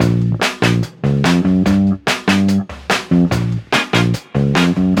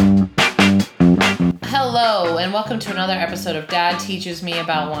welcome to another episode of Dad Teaches Me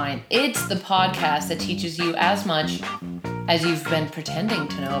About Wine. It's the podcast that teaches you as much as you've been pretending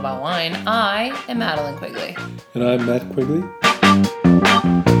to know about wine. I am Madeline Quigley. And I'm Matt Quigley.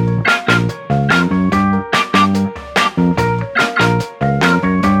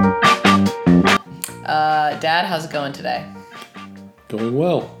 Dad, how's it going today? Going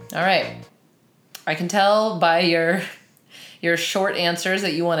well. All right. I can tell by your short answers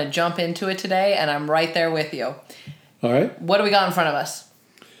that you want to jump into it today, and I'm right there with you. All right. What do we got in front of us?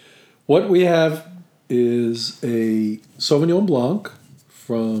 What we have is a Sauvignon Blanc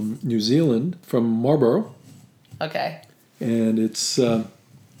from New Zealand, from Marlborough. Okay. And it's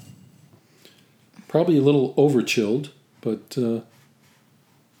probably a little over-chilled, but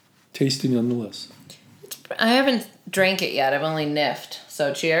tasty nonetheless. I haven't drank it yet. I've only niffed.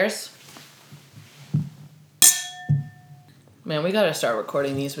 So cheers. Man, we got to start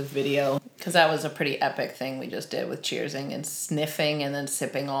recording these with video because that was a pretty epic thing we just did with cheersing and sniffing and then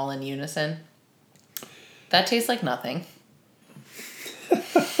sipping all in unison. That tastes like nothing.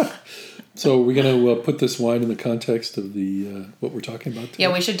 So we're going to put this wine in the context of the what we're talking about today?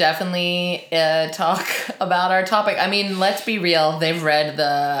 Yeah, we should definitely talk about our topic. I mean, let's be real. They've read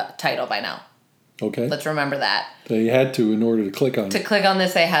the title by now. Okay. Let's remember that. They had to in order to click on it. To click on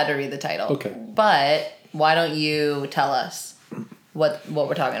this, they had to read the title. Okay. But why don't you tell us what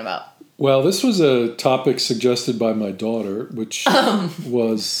we're talking about? Well, this was a topic suggested by my daughter, which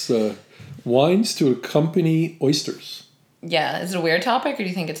was wines to accompany oysters. Yeah. Is it a weird topic or do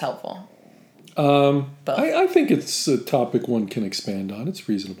you think it's helpful? Both. I think it's a topic one can expand on. It's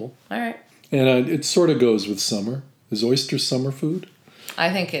reasonable. All right. And it sort of goes with summer. Is oyster summer food? I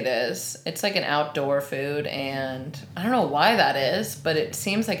think it is. It's like an outdoor food, and I don't know why that is, but it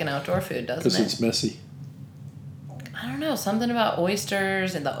seems like an outdoor food, doesn't it? Because it's messy. I don't know. Something about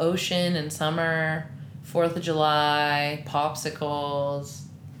oysters and the ocean in summer, 4th of July, popsicles.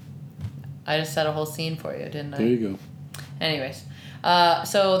 I just set a whole scene for you, didn't I? There you go. Anyways,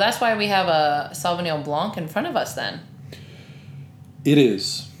 so that's why we have a Sauvignon Blanc in front of us then. It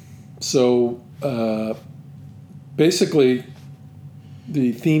is. So basically,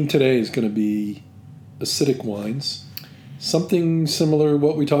 the theme today is going to be acidic wines. Something similar to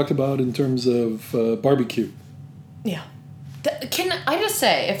what we talked about in terms of barbecue. Yeah. Can I just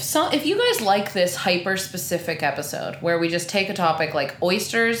say, if you guys like this hyper-specific episode where we just take a topic like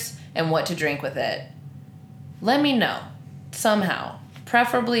oysters and what to drink with it, let me know somehow.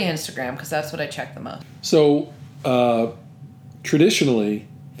 Preferably Instagram, because that's what I check the most. So, traditionally,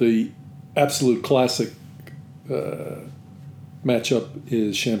 the absolute classic matchup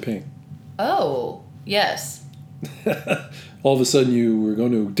is champagne. Oh, yes. All of a sudden you were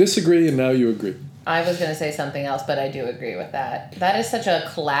going to disagree and now you agree. I was going to say something else, but I do agree with that. That is such a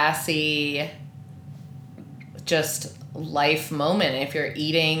classy, just life moment. If you're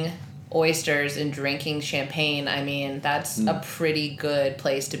eating oysters and drinking champagne, I mean, that's a pretty good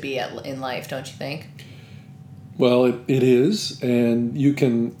place to be in life, don't you think? Well, it is, and you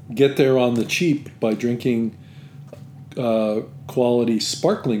can get there on the cheap by drinking quality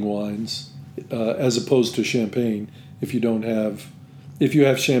sparkling wines as opposed to champagne if you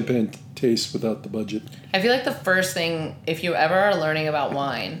have champagne taste without the budget. I feel like the first thing, if you ever are learning about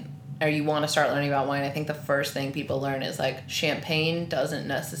wine or you want to start learning about wine, I think the first thing people learn is like champagne doesn't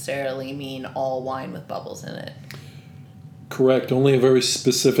necessarily mean all wine with bubbles in it. Correct. Only a very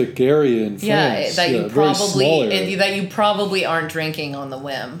specific area in France. That you probably aren't drinking on the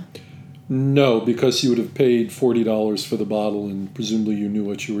whim. No, because you would have paid $40 for the bottle, and presumably you knew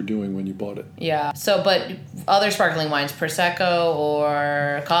what you were doing when you bought it. Yeah. So, but other sparkling wines, Prosecco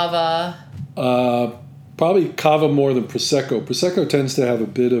or Cava? Probably Cava more than Prosecco. Prosecco tends to have a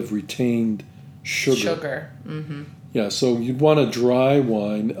bit of retained sugar. Mm-hmm. Yeah, so you'd want a dry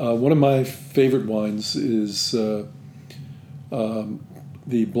wine. One of my favorite wines is the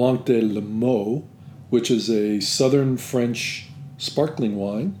Blanc de Lemaux, which is a southern French sparkling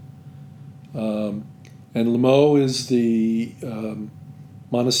wine. And Lemaux is the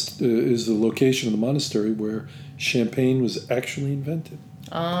location of the monastery where champagne was actually invented.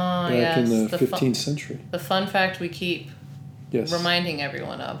 Back in the 15th century. The fun fact we keep reminding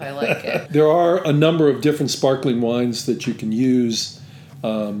everyone of. I like it. There are a number of different sparkling wines that you can use,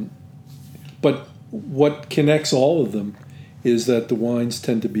 but what connects all of them is that the wines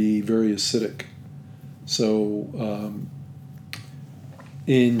tend to be very acidic. So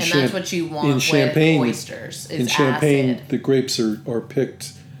that's what you want with oysters. In champagne, acid. The grapes are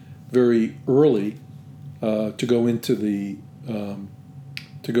picked very early to go into the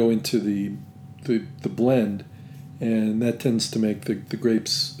blend, and that tends to make the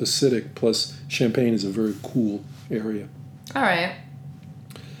grapes acidic. Plus, Champagne is a very cool area. All right.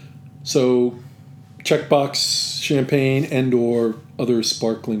 So, checkbox Champagne and/or other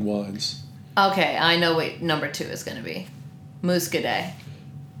sparkling wines. Okay, I know what number 2 is going to be. Muscadet.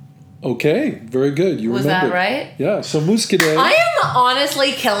 Okay, very good. You Was remember. that right? Yeah, so Muscadet. I am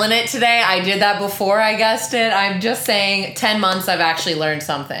honestly killing it today. I did that before I guessed it. I'm just saying 10 months I've actually learned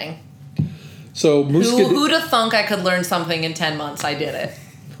something. So Muscadet. Who'd have thunk I could learn something in 10 months? I did it.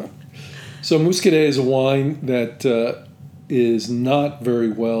 So Muscadet is a wine that is not very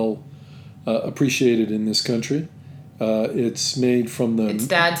well appreciated in this country. It's made from the... It's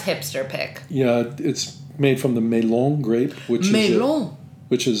Dad's hipster pick. Yeah, it's made from the Melon grape, which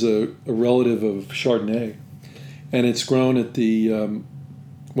is a relative of Chardonnay. And it's grown at the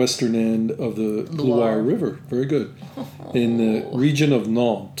western end of the Loire River. Very good. In the region of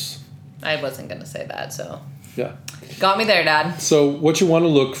Nantes. I wasn't going to say that, so... Yeah. Got me there, Dad. So what you want to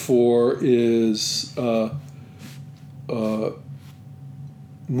look for is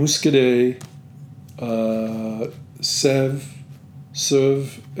Muscadet, Sèvres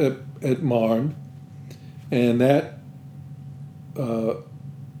et Marne, and that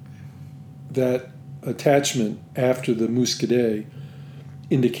attachment after the Muscadet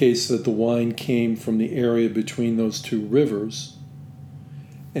indicates that the wine came from the area between those two rivers,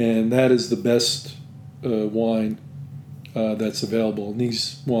 and that is the best wine that's available. And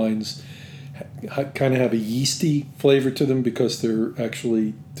these wines kind of have a yeasty flavor to them because they're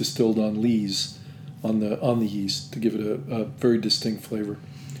actually distilled on lees on the yeast to give it a very distinct flavor.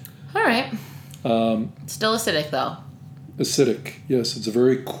 All right. Still acidic though. Acidic, yes. It's a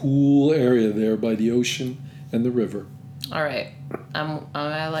very cool area there by the ocean and the river. All right.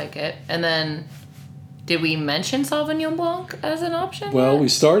 I like it. And then, did we mention Sauvignon Blanc as an option? Well, yet? we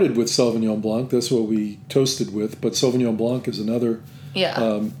started with Sauvignon Blanc. That's what we toasted with. But Sauvignon Blanc is another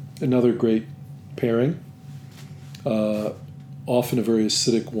great pairing. Often a very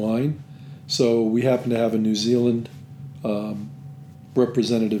acidic wine. So we happen to have a New Zealand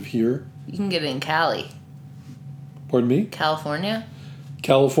representative here. You can get it in Cali. Pardon me? California?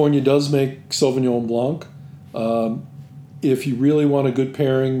 California does make Sauvignon Blanc. If you really want a good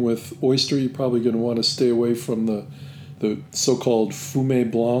pairing with oyster, you're probably going to want to stay away from the so-called Fumé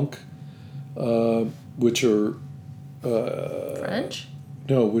Blanc, which are... French?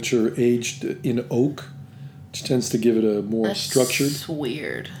 No, which are aged in oak, which tends to give it a more structured... That's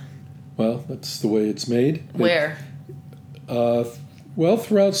weird. Well, that's the way it's made. Where? Well,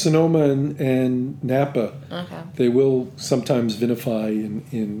 throughout Sonoma and Napa, Okay. they will sometimes vinify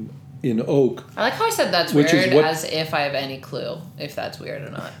in oak. I like how I said that's Which weird, is what- as if I have any clue if that's weird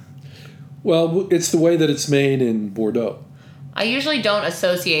or not. Well, it's the way that it's made in Bordeaux. I usually don't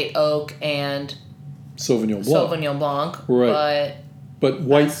associate oak and Sauvignon Blanc. Sauvignon Blanc, Right. But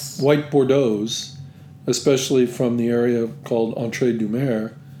white Bordeaux's, especially from the area called Entrée du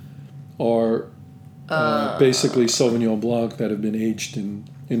Mer, are basically Sauvignon Blanc that have been aged in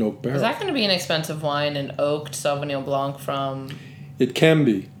oak barrel. Is that going to be an expensive wine, an oaked Sauvignon Blanc from... It can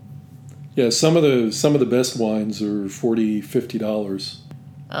be. Yeah, some of the best wines are $40, $50.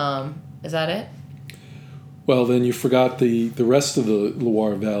 Is that it? Well, then you forgot the rest of the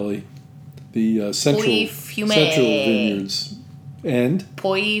Loire Valley, the central vineyards, and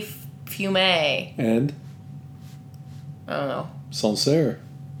Pouilly Fumé. And I don't know. Sancerre,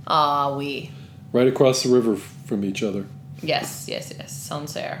 Ah, oui. right across the river from each other. Yes.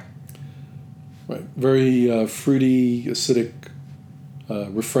 Sancerre. Right, very fruity, acidic,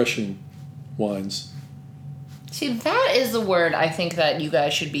 refreshing wines. See, that is the word I think that you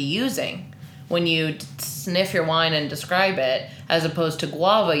guys should be using when you sniff your wine and describe it, as opposed to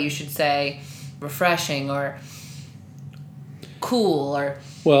guava. You should say refreshing or cool or...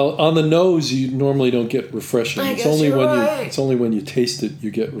 Well, on the nose, you normally don't get refreshing. I guess you're right. It's only when you taste it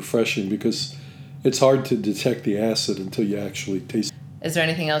you get refreshing, because it's hard to detect the acid until you actually taste it. Is there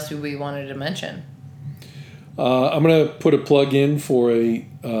anything else we wanted to mention? I'm going to put a plug in for an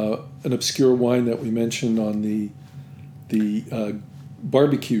obscure wine that we mentioned on the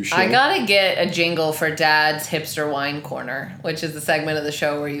barbecue show. I gotta get a jingle for Dad's Hipster Wine Corner, which is the segment of the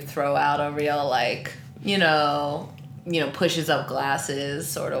show where you throw out a real, like, pushes up glasses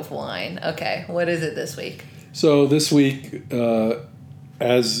sort of wine. Okay, what is it this week? So this week,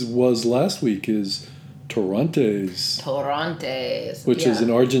 as was last week, is Torrontés. Which is an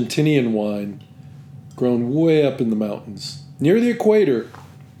Argentinian wine grown way up in the mountains, near the equator,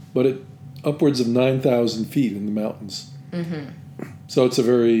 but at upwards of 9,000 feet in the mountains. Mm-hmm. So it's a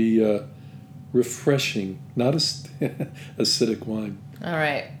very refreshing, not acidic wine. All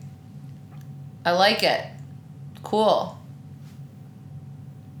right. I like it. Cool.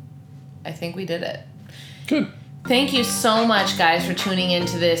 I think we did it. Good. Thank you so much, guys, for tuning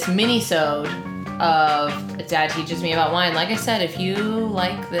into this mini-sode of Dad Teaches Me About Wine. Like I said, if you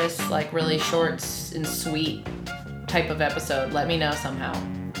like this, like, really short and sweet type of episode, let me know somehow.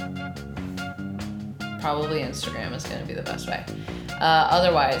 Probably Instagram is going to be the best way.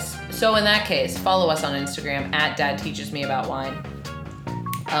 Otherwise, so in that case, follow us on Instagram at Dad Teaches Me About Wine.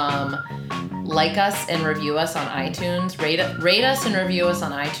 Like us and review us on iTunes. Rate us and review us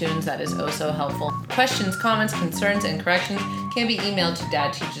on iTunes. That is oh so helpful. Questions, comments, concerns, and corrections can be emailed to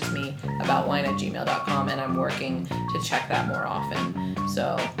dadteachesmeaboutwine@gmail.com, and I'm working to check that more often.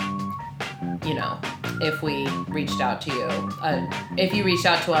 So, you know, if we reached out to you, if you reached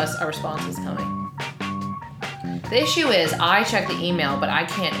out to us, a response is coming. The issue is I check the email, but I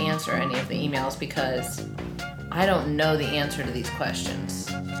can't answer any of the emails because I don't know the answer to these questions.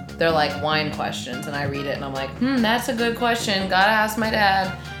 They're like wine questions, and I read it and I'm like, that's a good question. Gotta ask my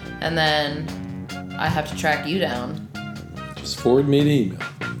dad. And then I have to track you down. Just forward me an email.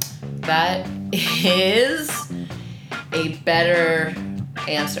 That is a better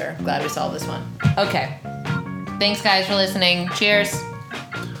answer. Glad we solved this one. Okay. Thanks, guys, for listening. Cheers.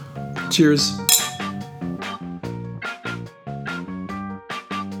 Cheers.